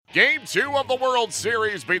Game 2 of the World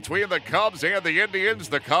Series between the Cubs and the Indians.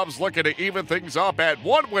 The Cubs looking to even things up at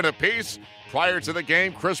 1 win apiece. Prior to the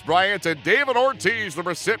game, Kris Bryant and David Ortiz, the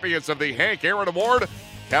recipients of the Hank Aaron Award.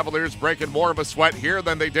 Cavaliers breaking more of a sweat here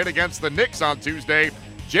than they did against the Knicks on Tuesday.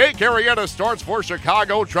 Jake Arrieta starts for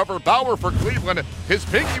Chicago. Trevor Bauer for Cleveland. His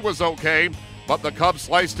pinky was okay, but the Cubs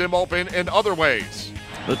sliced him open in other ways.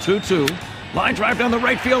 The 2-2. Line drive down the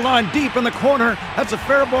right field line, deep in the corner. That's a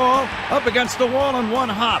fair ball, up against the wall in one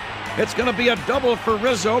hop. It's going to be a double for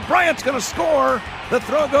Rizzo. Bryant's going to score. The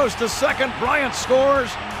throw goes to second. Bryant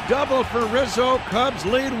scores. Double for Rizzo. Cubs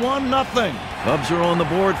lead 1-0. Cubs are on the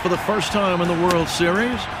board for the first time in the World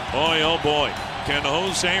Series. Boy, oh boy. Can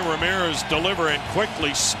Jose Ramirez deliver and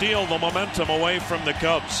quickly steal the momentum away from the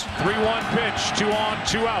Cubs? 3-1 pitch, 2 on,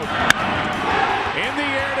 2 out. In the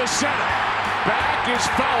air to center. Back is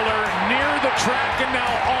Fowler near the track and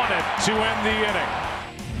now on it to end the inning.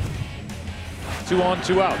 2 on,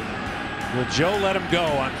 2 out. Will Joe let him go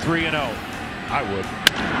on 3-0? I would.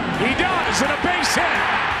 He does, and a base hit.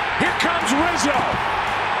 Here comes Rizzo.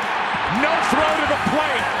 No throw to the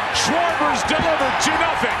plate. Schwarber's delivered 2-0.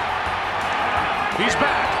 He's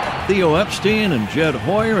back. Theo Epstein and Jed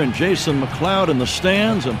Hoyer and Jason McLeod in the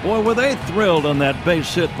stands, and boy, were they thrilled on that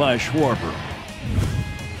base hit by Schwarber.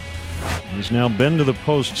 He's now been to the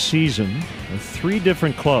postseason with 3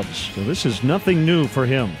 different clubs, so this is nothing new for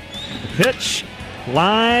him. The pitch,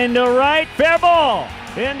 line to right, fair ball,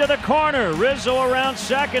 into the corner. Rizzo around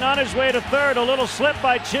second, on his way to third. A little slip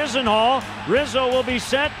by Chisenhall. Rizzo will be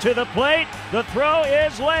sent to the plate. The throw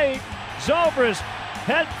is late. Zobrist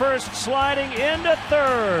headfirst sliding into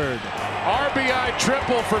third. RBI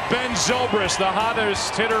triple for Ben Zobrist, the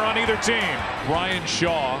hottest hitter on either team. Brian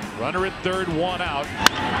Shaw, runner at third, 1 out.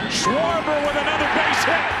 Schwarber with another base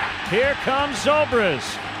hit. Here comes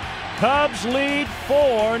Zobrist. Cubs lead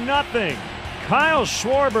 4-0. Kyle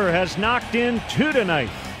Schwarber has knocked in 2 tonight.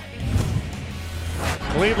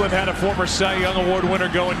 Cleveland had a former Cy Young Award winner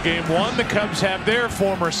go in Game 1. The Cubs have their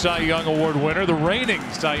former Cy Young Award winner, the reigning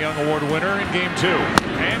Cy Young Award winner, in Game 2.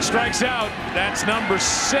 And strikes out. That's number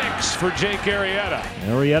 6 for Jake Arrieta.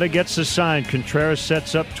 Arrieta gets the sign. Contreras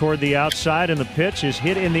sets up toward the outside, and the pitch is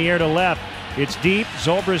hit in the air to left. It's deep.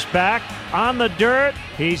 Zobrist back on the dirt.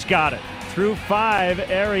 He's got it. Through 5,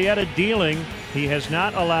 Arrieta dealing. He has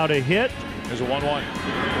not allowed a hit. There's a 1-1.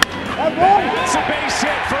 It's a base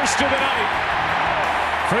hit. First of the night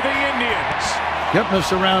for the Indians.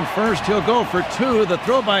 Kipnis around first. He'll go for 2. The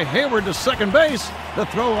throw by Hayward to second base. The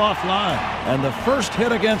throw offline. And the first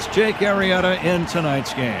hit against Jake Arrieta in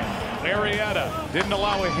tonight's game. Arrieta didn't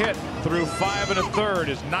allow a hit through 5 1/3.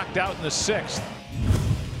 Is knocked out in the 6th.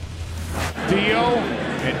 Theo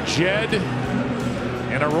and Jed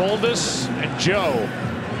and Aroldis and Joe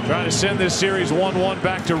trying to send this series 1-1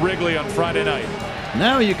 back to Wrigley on Friday night.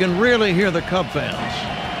 Now you can really hear the Cub fans.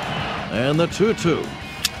 And the 2-2.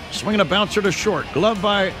 Swinging a bouncer to short. Glove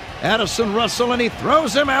by Addison Russell, and he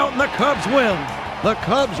throws him out, and the Cubs win. The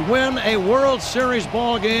Cubs win a World Series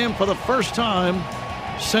ball game for the first time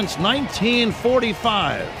since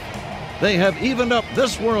 1945. They have evened up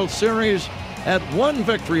this World Series at 1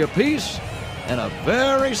 victory apiece, and a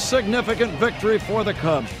very significant victory for the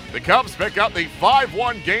Cubs. The Cubs pick up the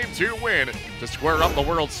 5-1 Game 2 win to square up the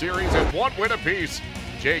World Series at 1 win apiece.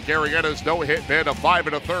 Jake Arrieta's no-hit bid of 5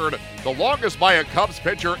 1/3, the longest by a Cubs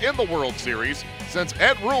pitcher in the World Series since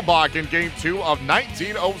Ed Rulbach in Game 2 of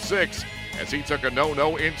 1906, as he took a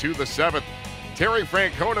no-no into the 7th. Terry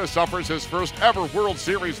Francona suffers his first ever World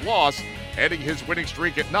Series loss, ending his winning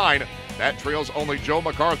streak at 9. That trails only Joe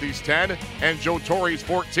McCarthy's 10 and Joe Torre's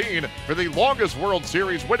 14 for the longest World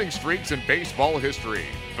Series winning streaks in baseball history.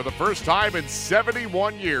 For the first time in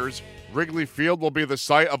 71 years, Wrigley Field will be the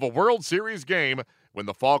site of a World Series game when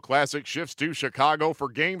the Fall Classic shifts to Chicago for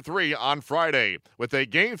Game 3 on Friday. With a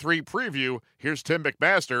Game 3 preview, here's Tim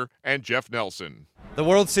McMaster and Jeff Nelson. The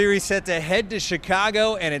World Series set to head to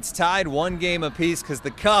Chicago, and it's tied 1 game apiece because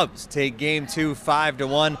the Cubs take Game 2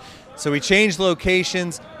 5-1. So we changed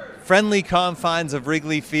locations, friendly confines of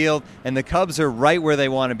Wrigley Field, and the Cubs are right where they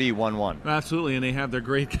want to be, 1-1. Absolutely, and they have their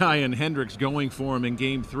great guy in Hendricks going for him in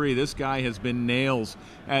Game 3. This guy has been nails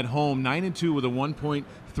at home, 9-2 with a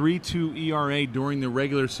 1.32 ERA during the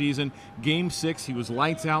regular season. Game 6, he was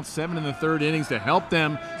lights out, 7 1/3 innings to help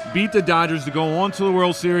them beat the Dodgers to go on to the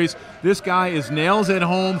World Series. This guy is nails at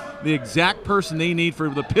home, the exact person they need for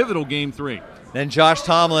the pivotal Game 3. Then Josh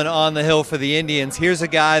Tomlin on the hill for the Indians. Here's a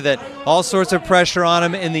guy that all sorts of pressure on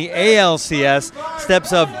him in the ALCS.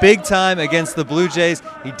 Steps up big time against the Blue Jays.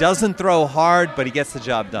 He doesn't throw hard, but he gets the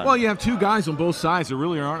job done. Well, you have two guys on both sides that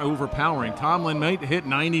really aren't overpowering. Tomlin might hit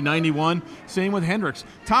 90, 91. Same with Hendricks.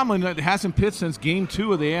 Tomlin hasn't pitched since Game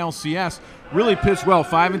 2 of the ALCS. Really pitched well,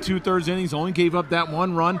 5 2/3 innings, only gave up that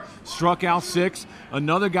one run, struck out 6.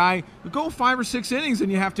 Another guy, go 5 or 6 innings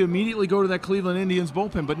and you have to immediately go to that Cleveland Indians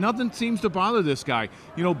bullpen, but nothing seems to bother this guy.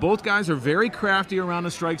 You know, both guys are very crafty around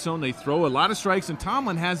the strike zone. They throw a lot of strikes, and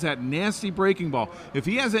Tomlin has that nasty breaking ball. If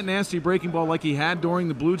he has that nasty breaking ball like he had during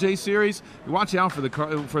the Blue Jays series, watch out for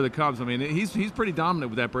the Cubs. I mean, he's pretty dominant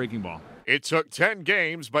with that breaking ball. It took 10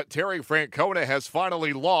 games, but Terry Francona has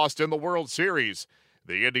finally lost in the World Series.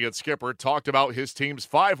 The Indian skipper talked about his team's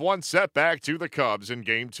 5-1 setback to the Cubs in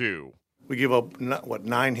Game 2. We gave up,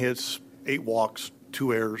 9 hits, 8 walks,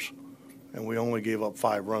 2 errors, and we only gave up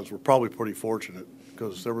 5 runs. We're probably pretty fortunate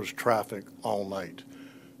because there was traffic all night.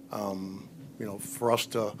 You know, for us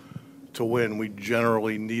to win, we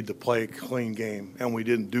generally need to play a clean game, and we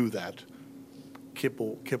didn't do that. Kip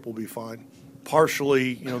will be fine.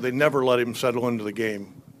 Partially, you know, they never let him settle into the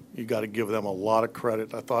game. You got to give them a lot of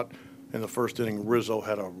credit. I thought in the first inning, Rizzo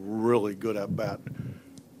had a really good at-bat.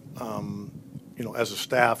 You know, as a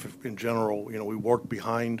staff in general, you know, we worked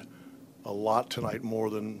behind a lot tonight more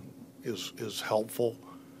than is helpful.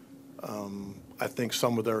 I think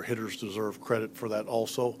some of their hitters deserve credit for that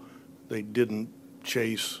also. They didn't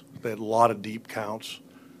chase. They had a lot of deep counts.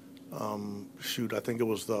 I think it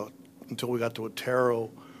was until we got to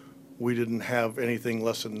Otero, we didn't have anything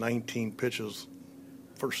less than 19 pitches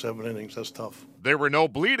for 7 innings. That's tough. There were no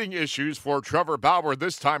bleeding issues for Trevor Bauer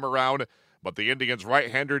this time around, but the Indians'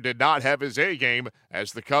 right-hander did not have his A game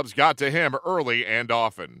as the Cubs got to him early and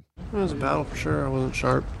often. It was a battle for sure. I wasn't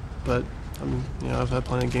sharp, but I mean, you know, I've had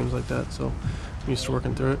plenty of games like that, so I'm used to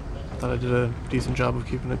working through it. I thought I did a decent job of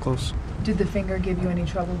keeping it close. Did the finger give you any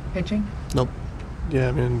trouble pitching? Nope. Yeah,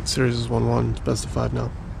 I mean, series is 1-1. It's best of 5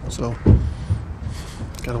 now, so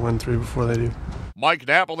got to win 3 before they do. Mike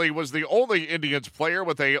Napoli was the only Indians player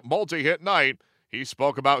with a multi-hit night. He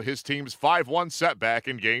spoke about his team's 5-1 setback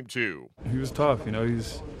in Game 2. He was tough, you know.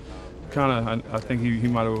 He's kind of, I think he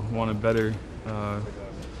might have wanted better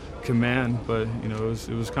command, but you know, it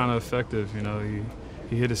was kind of effective. You know,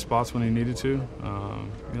 he hit his spots when he needed to.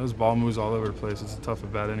 You know, his ball moves all over the place. It's a tough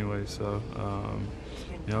at bat anyway, so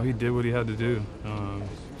you know, he did what he had to do.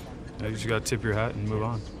 You just got to tip your hat and move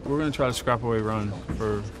on. We're going to try to scrap away run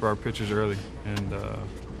for our pitchers early, and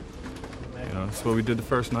you know, that's what we did the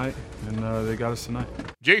first night, and they got us tonight.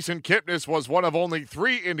 Jason Kipnis was one of only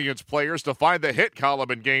 3 Indians players to find the hit column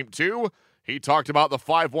in Game 2. He talked about the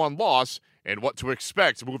 5-1 loss and what to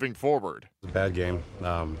expect moving forward. It's a bad game,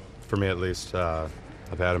 for me at least. I've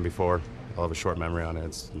had them before. I'll have a short memory on it.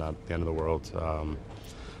 It's not the end of the world.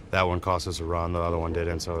 That one cost us a run, the other one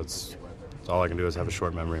didn't, so it's all I can do is have a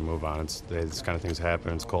short memory and move on. This kind of things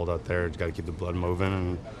happen. It's cold out there. You got to keep the blood moving,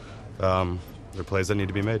 and there are plays that need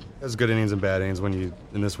to be made. There's good innings and bad innings.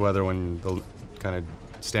 In this weather, when the kind of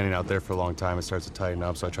standing out there for a long time, it starts to tighten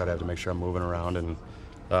up. So I try to have to make sure I'm moving around, and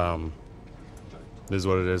this is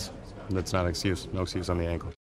what it is. That's not an excuse. No excuse on the ankle.